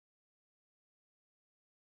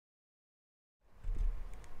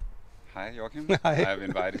Hi, Joachim. Hi. I have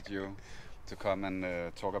invited you to come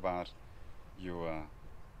and talk about your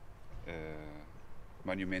uh,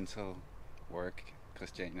 monumental work,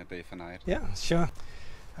 Christiania, Day for Night. Yeah, sure.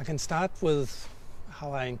 I can start with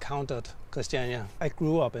how I encountered Christiania. I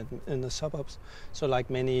grew up in the suburbs, so like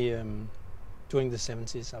many during the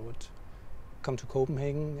 70s, I would come to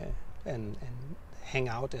Copenhagen and hang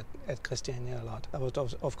out at Christiania a lot. I would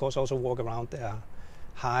of course also walk around there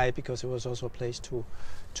high because it was also a place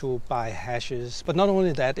to buy hashes. But not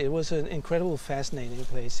only that, it was an incredible, fascinating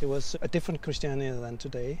place. It was a different Christiania than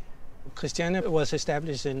today. Christiania was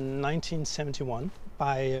established in 1971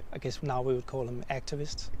 by, I guess now we would call them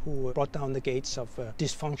activists, who brought down the gates of a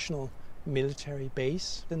dysfunctional military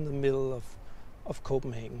base in the middle of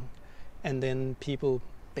Copenhagen. And then people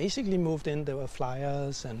basically moved in. There were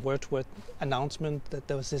flyers and word-to-word announcement that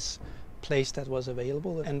there was this place that was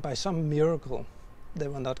available. And by some miracle, they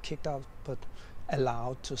were not kicked out, but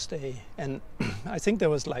allowed to stay. And I think there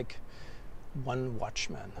was like one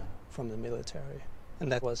watchman from the military, and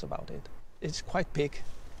that was about it. It's quite big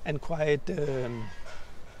and quite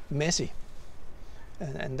messy.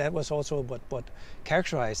 And that was also what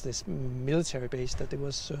characterized this military base, that it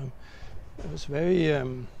was very,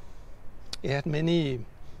 it had many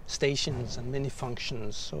stations and many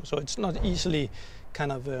functions. So it's not easily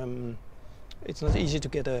kind of, it's not easy to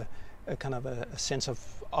get a kind of a sense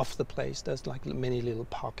of the place. There's like many little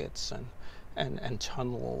pockets and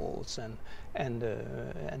tunnels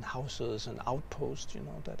and houses and outposts,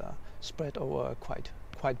 that are spread over a quite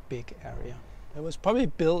big area. It was probably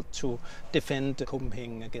built to defend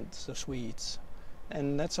Copenhagen against the Swedes,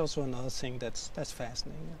 and that's also another thing that's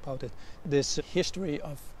fascinating about it. This history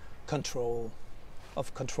of controlling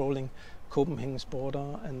Copenhagen's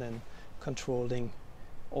border and then controlling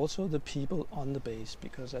also the people on the base,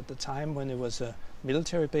 because at the time when it was a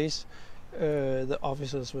military base, the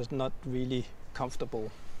officers was not really comfortable,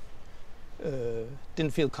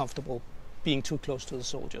 didn't feel comfortable being too close to the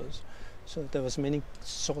soldiers. So there was many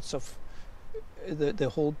sorts of, the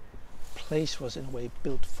whole place was in a way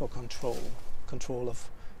built for control of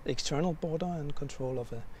the external border and control of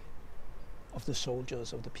the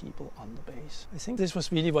soldiers, of the people on the base. I think this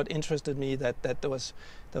was really what interested me, that there was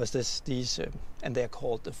these and they're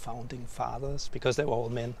called the founding fathers because they were all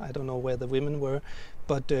men. I don't know where the women were,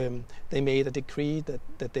 but they made a decree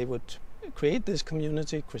that they would create this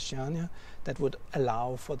community, Christiania, that would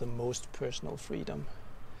allow for the most personal freedom.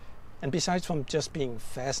 And besides from just being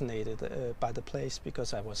fascinated by the place,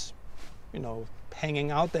 because I was,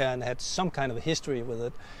 hanging out there and had some kind of a history with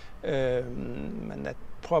it, and that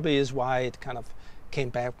probably is why it kind of came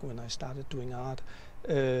back when I started doing art.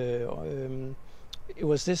 It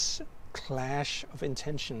was this clash of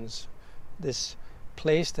intentions, this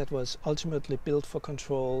place that was ultimately built for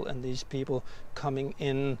control, and these people coming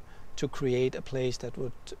in to create a place that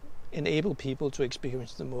would enable people to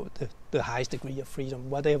experience the highest degree of freedom,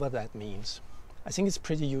 whatever that means. I think it's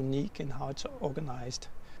pretty unique in how it's organized.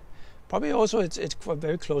 Probably also it's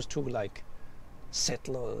very close to like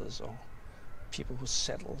settlers or people who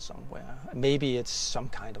settle somewhere. Maybe it's some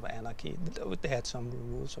kind of anarchy. They had some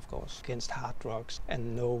rules, of course, against hard drugs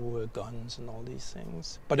and no guns and all these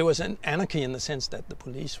things. But it was an anarchy in the sense that the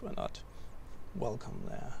police were not welcome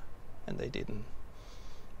there, and they didn't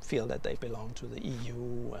feel that they belonged to the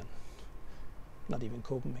EU and not even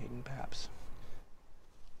Copenhagen, perhaps.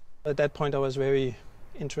 At that point, I was very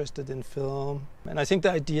interested in film, and I think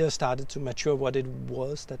the idea started to mature what it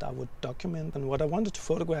was that I would document. And what I wanted to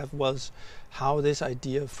photograph was how this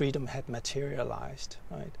idea of freedom had materialized,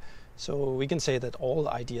 right? So we can say that all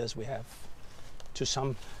ideas we have, to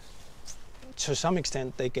some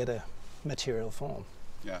extent, they get a material form.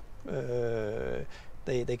 Yeah.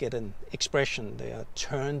 They get an expression, they are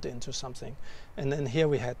turned into something. And then here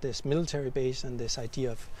we had this military base and this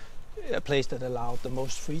idea of a place that allowed the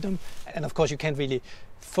most freedom. And of course you can't really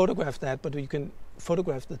photograph that, but you can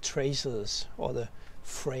photograph the traces or the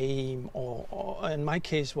frame, or in my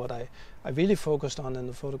case what I really focused on in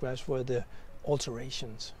the photographs were the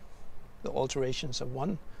alterations of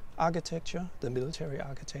one architecture, the military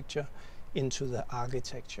architecture, into the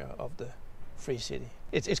architecture of the free city.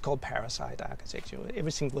 It's called parasite architecture.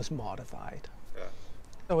 Everything was modified. Yeah.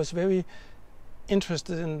 I was very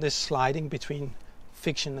interested in this sliding between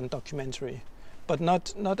fiction and documentary, but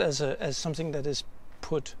not as something that is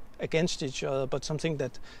put against each other, but something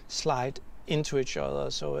that slide into each other.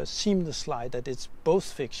 So a seamless slide that it's both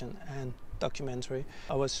fiction and documentary.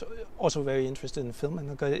 I was also very interested in film, and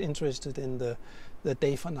I got interested in the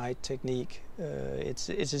day for night technique. It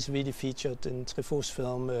is really featured in Truffaut's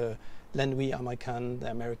film La Nuit Américaine, The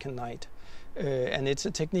American Night, and it's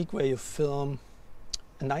a technique where you film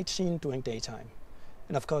a night scene during daytime.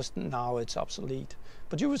 And of course now it's obsolete,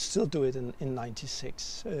 but you would still do it in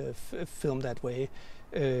 96, film that way,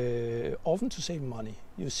 often to save money.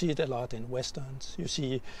 You see it a lot in westerns. You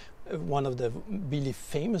see one of the really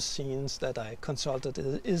famous scenes that I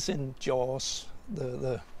consulted is in Jaws,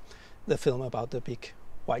 the film about the big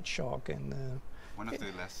white shark. And one of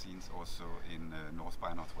the last scenes also in North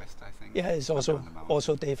by Northwest, I think. Yeah, it's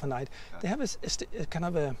also day for night. Yeah. They have a kind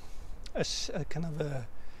of a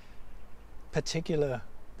particular.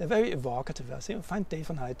 They're very evocative. I find day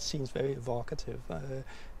for night scenes very evocative.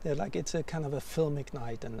 They're like, it's a kind of a filmic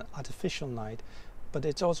night, an artificial night, but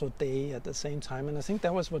it's also day at the same time. And I think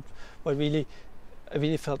that was what I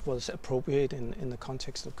really felt was appropriate in the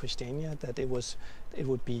context of Christiania, that it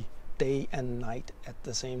would be day and night at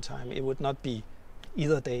the same time. It would not be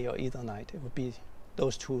either day or either night. It would be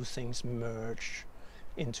those two things merge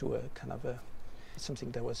into a kind of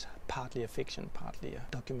something that was partly a fiction, partly a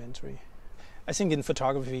documentary. I think in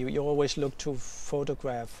photography you always look to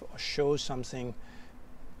photograph or show something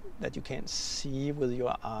that you can't see with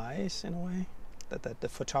your eyes in a way. That the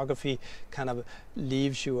photography kind of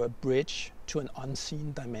leaves you a bridge to an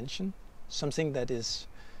unseen dimension, something that is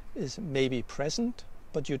maybe present,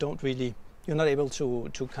 but you're not able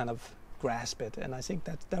to kind of grasp it. And I think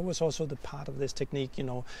that was also the part of this technique,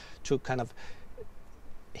 to kind of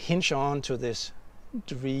hinge on to this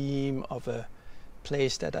dream of a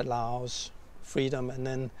place that allows freedom, and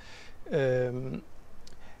then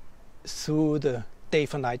through the day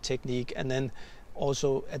for night technique, and then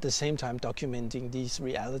also at the same time documenting these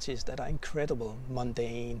realities that are incredible,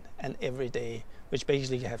 mundane and everyday, which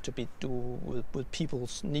basically have to be with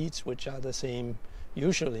people's needs, which are the same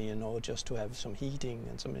usually, just to have some heating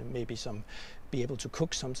and maybe be able to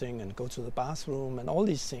cook something and go to the bathroom and all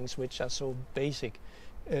these things which are so basic.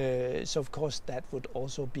 So of course that would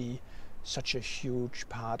also be such a huge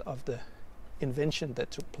part of the invention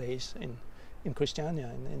that took place in Christiania.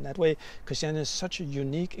 And in that way, Christiania is such a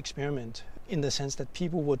unique experiment in the sense that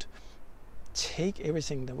people would take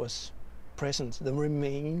everything that was present, the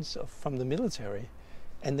remains from the military,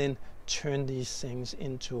 and then turn these things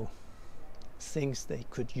into things they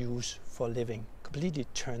could use for living, completely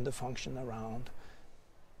turn the function around.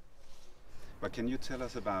 But can you tell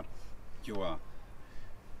us about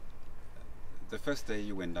the first day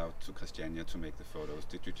you went out to Christiania to make the photos?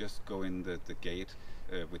 Did you just go in the gate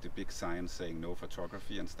with the big sign saying no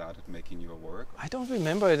photography and started making your work? I don't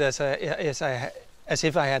remember it as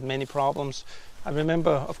if I had many problems. I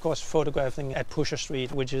remember, of course, photographing at Pusher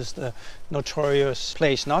Street, which is the notorious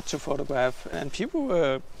place not to photograph, and people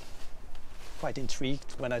were quite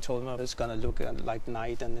intrigued when I told them I was going to look like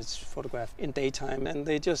night and it's photographed in daytime, and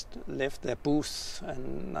they just left their booth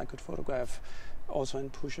and I could photograph also in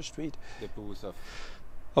Pusher Street. The booth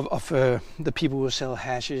of the people who sell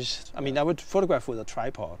hashes. I mean, I would photograph with a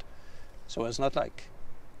tripod, so it's not like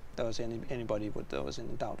there was anybody that was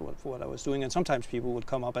in doubt what I was doing. And sometimes people would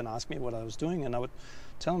come up and ask me what I was doing, and I would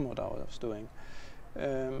tell them what I was doing.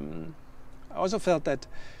 I also felt that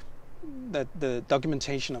the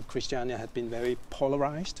documentation of Christiania had been very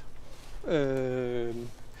polarized.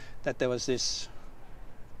 That there was this,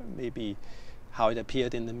 maybe how it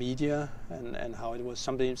appeared in the media and how it was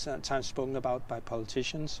sometimes spoken about by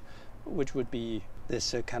politicians, which would be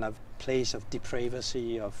this kind of place of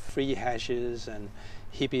depravity, of free hashes and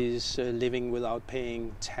hippies living without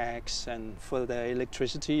paying tax and for their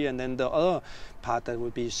electricity, and then the other part that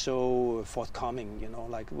would be so forthcoming,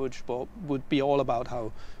 which would be all about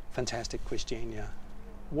how fantastic Christiania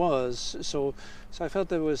was. So I felt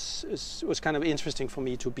it was kind of interesting for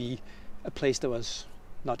me to be a place that was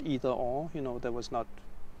not either or, that was not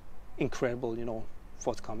incredible,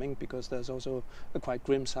 forthcoming, because there's also a quite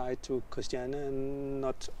grim side to Christiania, and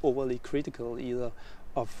not overly critical either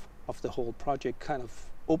of the whole project, kind of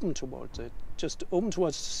open towards it, just open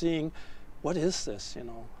towards seeing what is this,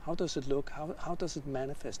 how does it look, how does it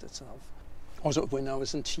manifest itself. Also, when I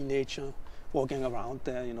was a teenager walking around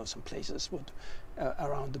there, some places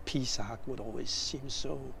around the Peace Ark would always seem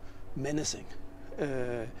so menacing.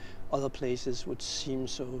 Other places would seem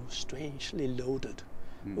so strangely loaded.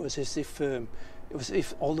 It was as if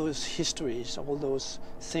all those histories, all those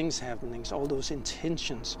things happening, all those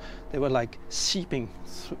intentions, they were like seeping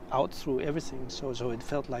out through everything. So it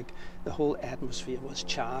felt like the whole atmosphere was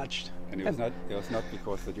charged. And it was not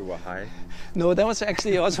because that you were high? No, that was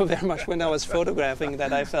actually also very much when I was photographing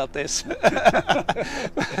that I felt this.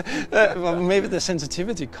 Well, maybe the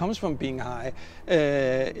sensitivity comes from being high.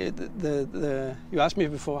 You asked me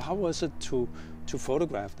before, how was it to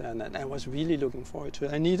photograph that, and I was really looking forward to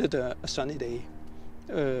it. I needed a sunny day,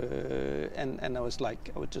 And I was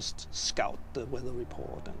like, I would just scout the weather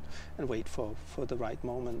report and wait for the right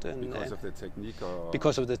moment. Because of the technique? Or?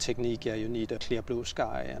 Because of the technique, yeah, you need a clear blue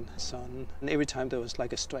sky and sun. And every time there was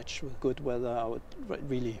like a stretch with good weather, I would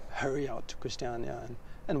really hurry out to Christiania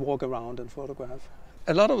and walk around and photograph.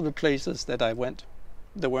 A lot of the places that I went,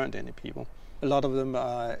 there weren't any people. A lot of them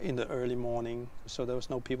are in the early morning, so there was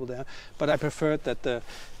no people there. But I preferred that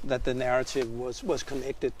the narrative was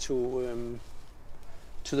connected to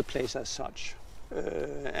the place as such,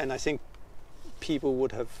 and I think people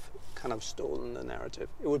would have kind of stolen the narrative.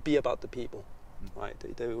 It would be about the people, right?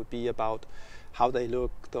 It would be about how they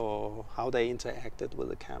looked or how they interacted with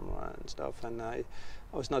the camera and stuff. And I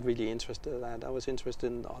was not really interested in that. I was interested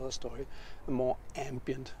in the other story, a more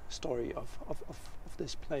ambient story of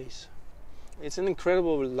this place. It's an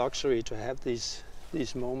incredible luxury to have these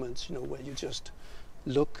moments, you know, where you just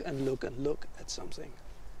look and look and look at something.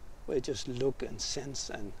 Where you just look and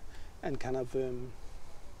sense and kind of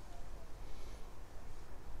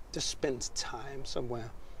just spend time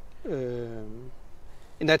somewhere. In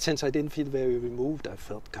that sense, I didn't feel very removed. I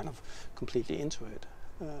felt kind of completely into it.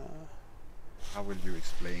 How will you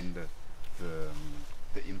explain the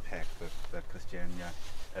impact that Christiania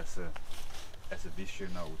as a vision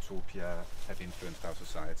or utopia have influenced our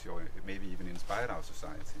society, or maybe even inspired our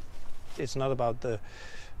society? It's not about the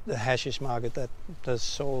hashish market that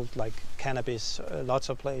sold like cannabis lots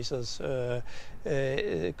of places.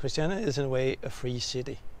 Christiania is in a way a free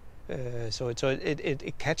city. So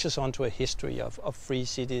it catches on to a history of free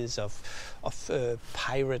cities, of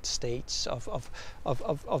pirate states,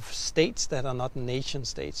 of states that are not nation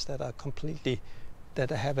states, that are completely, that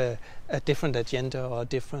have a different agenda or a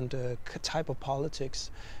different type of politics.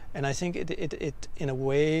 And I think it in a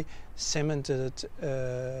way cemented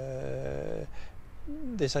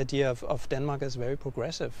this idea of Denmark as very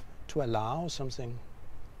progressive, to allow something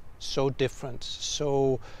so different,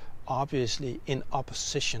 so obviously in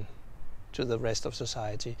opposition to the rest of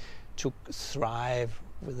society, to thrive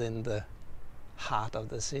within the heart of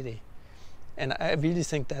the city. And I really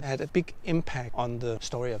think that had a big impact on the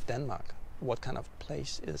story of Denmark. What kind of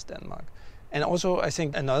place is Denmark? And also I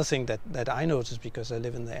think another thing that I noticed, because I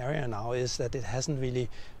live in the area now, is that it hasn't really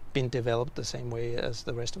been developed the same way as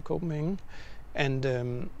the rest of Copenhagen. And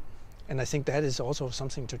I think that is also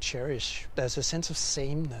something to cherish. There's a sense of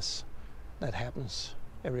sameness that happens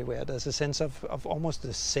everywhere. There's a sense of almost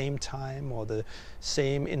the same time, or the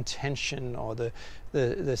same intention, or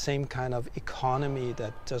the same kind of economy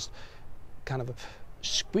that just kind of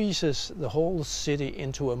squeezes the whole city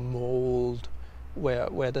into a mold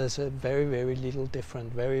where there's a very, very little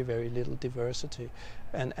different, very, very little diversity.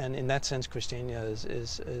 And in that sense, Christiania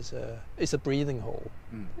is a breathing hole.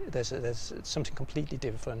 There's something completely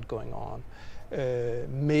different going on.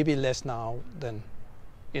 Maybe less now than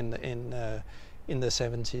in the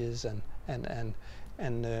 70s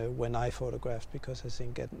and when I photographed, because I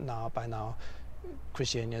think by now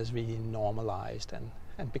Christiania is really normalized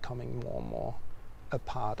and becoming more and more a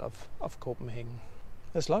part of Copenhagen.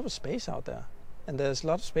 There's a lot of space out there, and there's a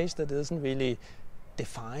lot of space that isn't really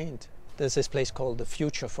defined. There's this place called the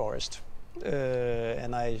Future Forest,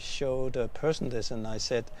 and I showed a person this, and I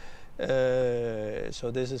said,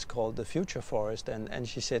 so this is called the Future Forest, and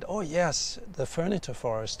she said, oh yes, the furniture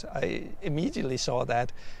forest. I immediately saw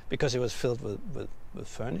that because it was filled with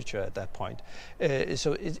furniture at that point.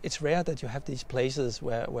 So it's rare that you have these places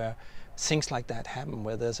where things like that happen,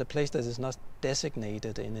 where there's a place that is not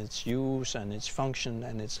designated in its use and its function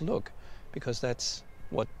and its look,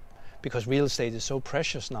 because real estate is so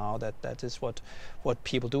precious now that is what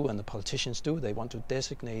people do and the politicians do. They want to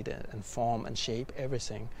designate and form and shape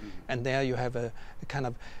everything. And there you have a kind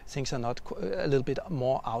of, things are not a little bit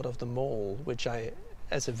more out of the mold, which I,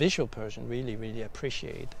 as a visual person, really, really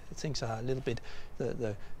appreciate. Things are a little bit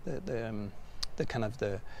the kind of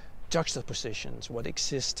the juxtapositions, what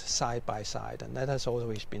exists side by side, and that has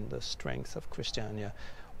always been the strength of Christiania.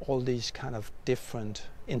 All these kind of different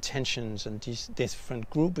intentions and these different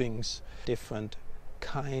groupings, different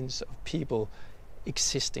kinds of people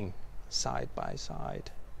existing side by side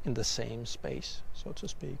in the same space, so to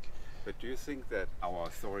speak. But do you think that our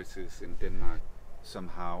authorities in Denmark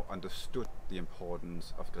somehow understood the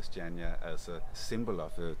importance of Christiania as a symbol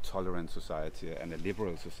of a tolerant society and a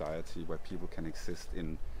liberal society where people can exist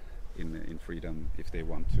in freedom if they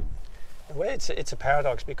want to? Well, it's a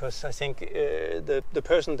paradox, because I think the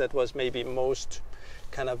person that was maybe most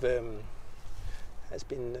kind of has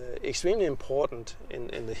been extremely important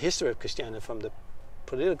in the history of Christiania from the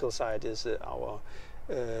political side is our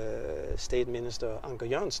state minister Anker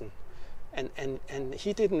Jørgensen, and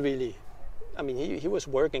he didn't really I mean, he was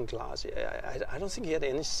working class. I don't think he had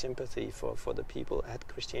any sympathy for the people at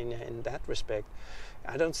Christiania in that respect.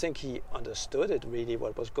 I don't think he understood it really,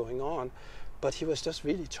 what was going on, but he was just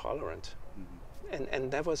really tolerant.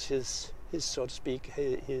 And that was his so to speak,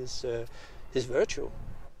 his virtue.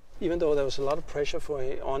 Even though there was a lot of pressure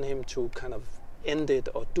on him to kind of end it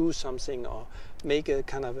or do something or make a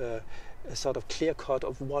kind of a sort of clear cut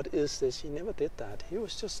of what is this, he never did that. He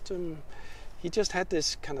was just he just had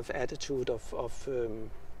this kind of attitude of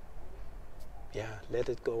let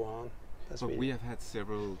it go on. But really, we have had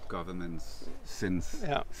several governments since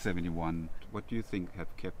 71. What do you think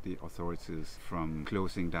have kept the authorities from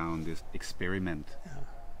closing down this experiment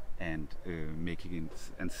and making it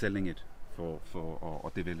and selling it or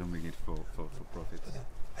developing it for profits?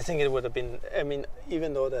 I think it would have been, I mean,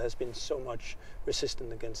 even though there has been so much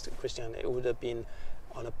resistance against Christiania, it would have been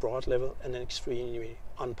on a broad level an extremely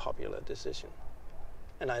unpopular decision.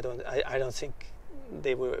 And I don't think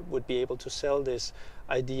they would be able to sell this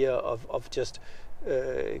idea of just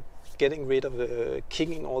getting rid of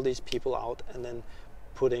kicking all these people out and then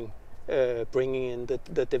bringing in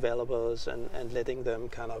the developers and letting them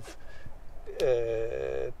kind of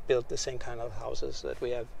build the same kind of houses that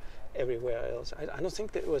we have everywhere else. I don't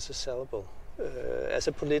think that it was a sellable as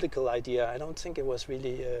a political idea. I don't think it was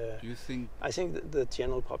really. Do you think? I think the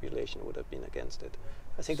general population would have been against it.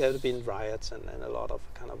 I think there would have been riots and a lot of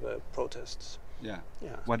kind of protests. Yeah.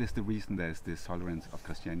 What is the reason there is this tolerance of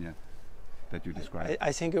Christiania that you described?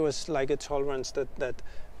 I think it was like a tolerance that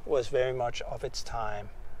was very much of its time,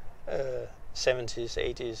 70s,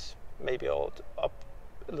 80s, maybe up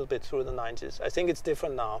a little bit through the 90s. I think it's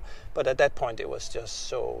different now, but at that point it was just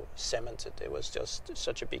so cemented. It was just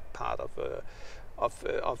such a big part of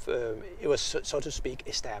it was, so to speak,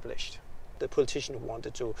 established. The politician who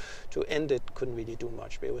wanted to end it couldn't really do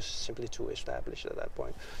much, but it was simply too established at that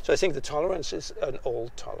point. So I think the tolerance is an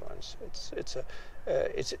old tolerance. It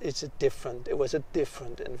was a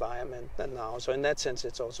different environment than now. So in that sense,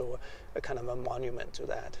 it's also a kind of a monument to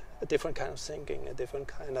that, a different kind of thinking, a different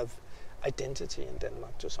kind of identity in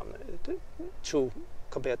Denmark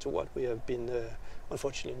compared to what we have been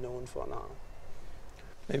unfortunately known for now.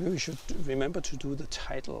 Maybe we should remember to do the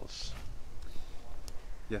titles.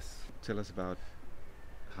 Yes, tell us about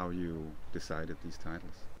how you decided these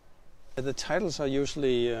titles. The titles are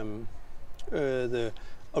usually the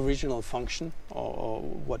original function or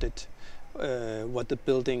what the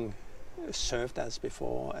building served as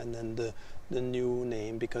before, and then the new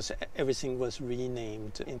name, because everything was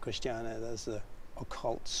renamed in Christiania. There's the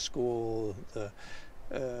occult school, the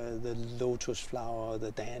lotus flower,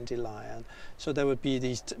 the dandelion. So there would be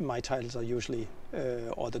these. My titles are usually,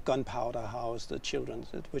 or the gunpowder house, the children's,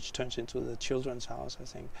 which turns into the children's house, I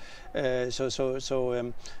think.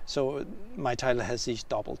 So my title has these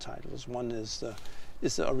double titles. One is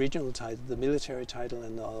the original title, the military title,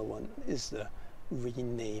 and the other one is the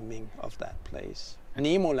renaming of that place.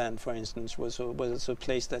 Nemoland, for instance, was a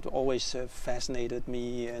place that always fascinated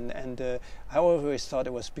me, and I always thought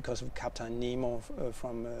it was because of Captain Nemo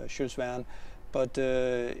from Jules Verne, but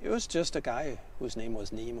it was just a guy whose name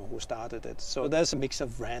was Nemo who started it. So there's a mix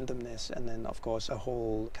of randomness and then, of course, a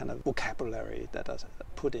whole kind of vocabulary that is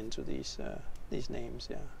put into these names.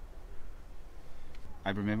 Yeah.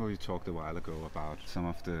 I remember we talked a while ago about some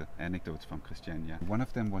of the anecdotes from Christiania. One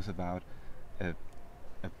of them was about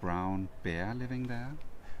a brown bear living there.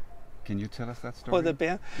 Can you tell us that story? Oh, the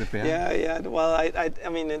bear? The bear? Yeah. Well, I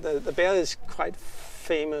mean, the bear is quite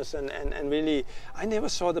famous and really, I never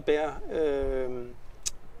saw the bear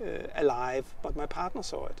alive, but my partner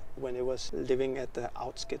saw it when it was living at the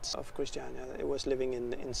outskirts of Christiania. It was living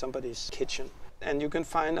in somebody's kitchen. And you can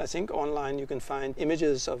find, I think online, you can find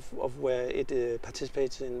images of where it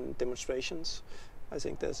participates in demonstrations. I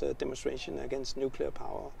think there's a demonstration against nuclear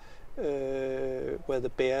power where the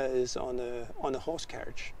bear is on a horse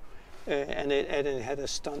carriage. And it had a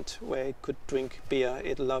stunt where it could drink beer.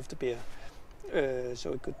 It loved beer.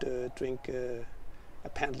 So it could drink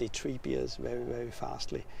apparently 3 beers very, very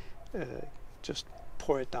fastly. Just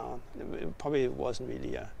pour it down. It probably wasn't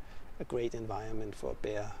really a great environment for a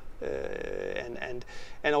bear.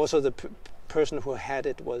 And also the person who had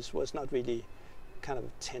it was not really kind of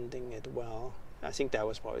tending it well. I think that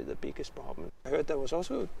was probably the biggest problem. I heard there was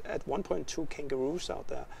also at one point 2 kangaroos out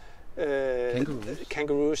there.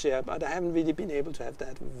 Kangaroos, yeah, but I haven't really been able to have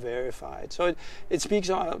that verified. So it speaks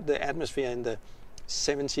of the atmosphere in the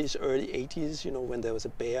 70s, early 80s, when there was a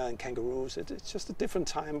bear and kangaroos. It's just a different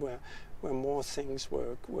time where more things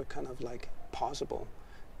were kind of like possible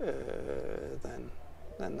than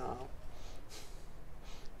now.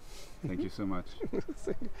 Thank you so much.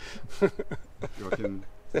 Joachim,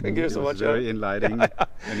 Thank you so much. It was very enlightening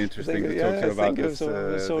and interesting to talk to you about this. Thank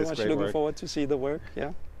you so this much. great Looking work. forward to see the work.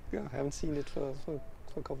 Yeah, I haven't seen it for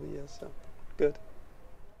a couple of years. So good.